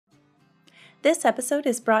This episode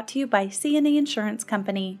is brought to you by CNA Insurance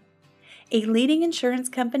Company, a leading insurance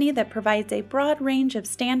company that provides a broad range of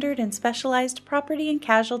standard and specialized property and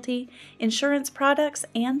casualty insurance products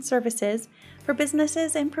and services for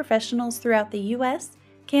businesses and professionals throughout the U.S.,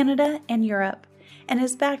 Canada, and Europe, and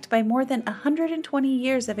is backed by more than 120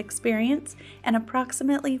 years of experience and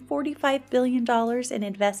approximately $45 billion in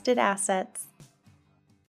invested assets.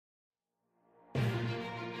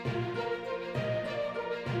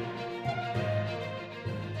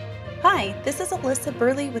 Hi, this is Alyssa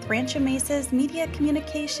Burley with Rancho Mesa's Media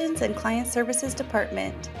Communications and Client Services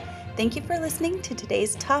Department. Thank you for listening to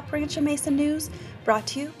today's top Rancho Mesa news, brought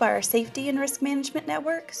to you by our Safety and Risk Management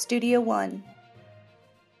Network, Studio One.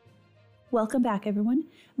 Welcome back, everyone.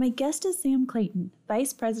 My guest is Sam Clayton,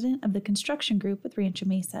 Vice President of the Construction Group with Rancho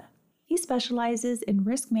Mesa. He specializes in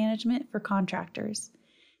risk management for contractors.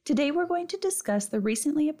 Today, we're going to discuss the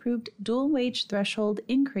recently approved dual wage threshold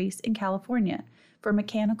increase in California for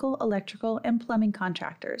mechanical, electrical, and plumbing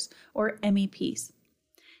contractors, or MEPs.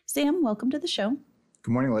 Sam, welcome to the show.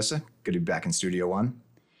 Good morning, Alyssa. Good to be back in Studio One.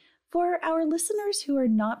 For our listeners who are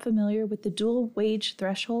not familiar with the dual wage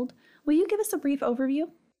threshold, will you give us a brief overview?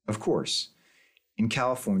 Of course. In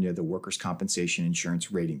California, the Workers' Compensation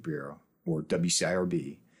Insurance Rating Bureau, or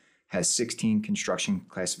WCIRB, has 16 construction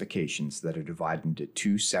classifications that are divided into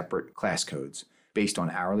two separate class codes based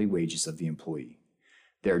on hourly wages of the employee.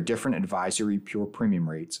 There are different advisory pure premium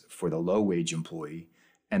rates for the low-wage employee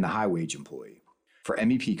and the high-wage employee. For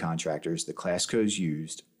MEP contractors, the class codes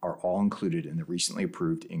used are all included in the recently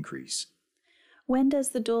approved increase. When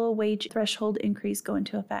does the dual wage threshold increase go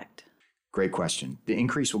into effect? Great question. The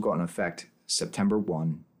increase will go into effect September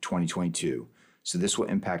 1, 2022, so this will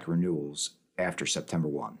impact renewals after September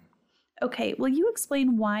 1. Okay, will you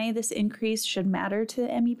explain why this increase should matter to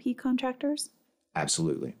MEP contractors?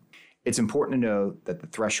 Absolutely. It's important to know that the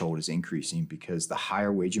threshold is increasing because the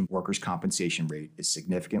higher wage workers' compensation rate is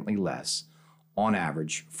significantly less, on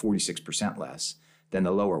average 46% less, than the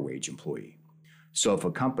lower wage employee. So if a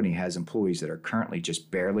company has employees that are currently just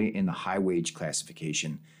barely in the high wage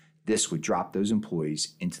classification, this would drop those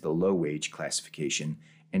employees into the low wage classification,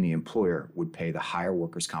 and the employer would pay the higher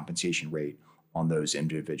workers' compensation rate on those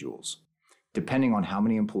individuals. Depending on how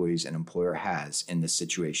many employees an employer has in this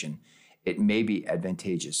situation, it may be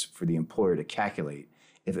advantageous for the employer to calculate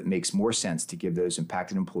if it makes more sense to give those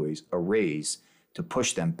impacted employees a raise to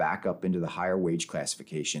push them back up into the higher wage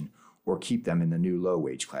classification or keep them in the new low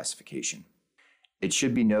wage classification. It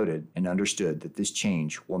should be noted and understood that this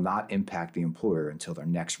change will not impact the employer until their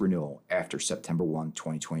next renewal after September 1,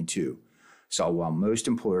 2022. So while most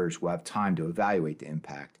employers will have time to evaluate the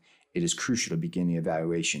impact, it is crucial to begin the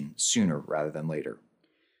evaluation sooner rather than later.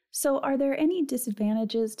 So are there any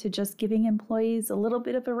disadvantages to just giving employees a little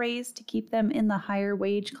bit of a raise to keep them in the higher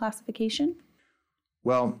wage classification?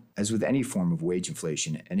 Well, as with any form of wage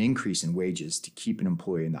inflation, an increase in wages to keep an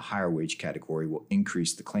employee in the higher wage category will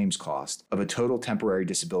increase the claims cost of a total temporary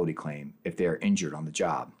disability claim if they are injured on the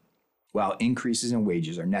job. While increases in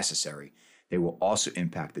wages are necessary, they will also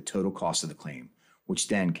impact the total cost of the claim, which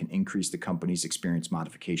then can increase the company's experience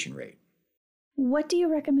modification rate. What do you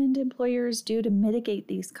recommend employers do to mitigate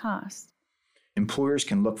these costs? Employers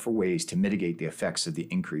can look for ways to mitigate the effects of the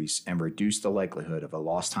increase and reduce the likelihood of a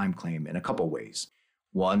lost time claim in a couple ways.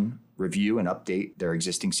 1, review and update their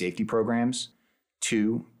existing safety programs.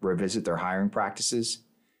 2, revisit their hiring practices.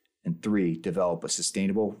 And 3, develop a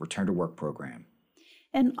sustainable return to work program.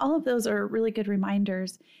 And all of those are really good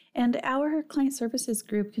reminders. And our client services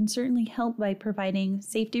group can certainly help by providing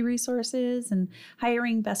safety resources and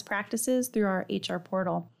hiring best practices through our HR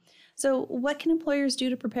portal. So what can employers do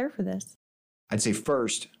to prepare for this? I'd say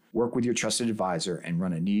first, work with your trusted advisor and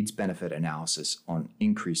run a needs-benefit analysis on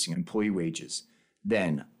increasing employee wages.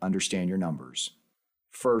 Then, understand your numbers.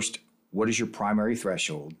 First, what is your primary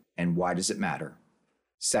threshold and why does it matter?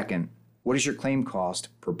 Second, what is your claim cost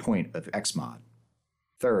per point of XMOD?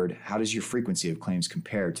 Third, how does your frequency of claims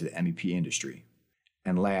compare to the MEP industry?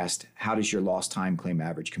 And last, how does your lost time claim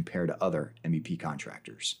average compare to other MEP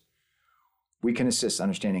contractors? We can assist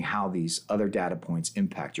understanding how these other data points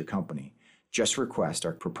impact your company. Just request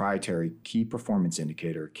our proprietary Key Performance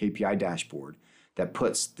Indicator KPI dashboard that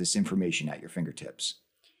puts this information at your fingertips.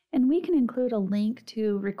 And we can include a link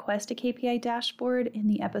to request a KPI dashboard in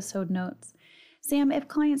the episode notes. Sam, if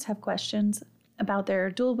clients have questions about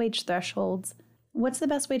their dual wage thresholds, what's the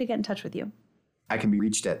best way to get in touch with you? I can be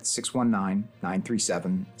reached at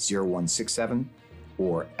 619-937-0167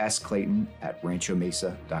 or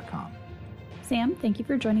sclayton@ranchomesa.com. Sam, thank you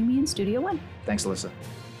for joining me in Studio One. Thanks, Alyssa.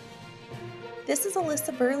 This is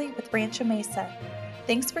Alyssa Burley with Rancho Mesa.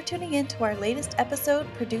 Thanks for tuning in to our latest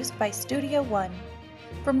episode produced by Studio One.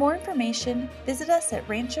 For more information, visit us at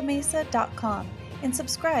ranchomesa.com and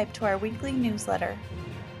subscribe to our weekly newsletter.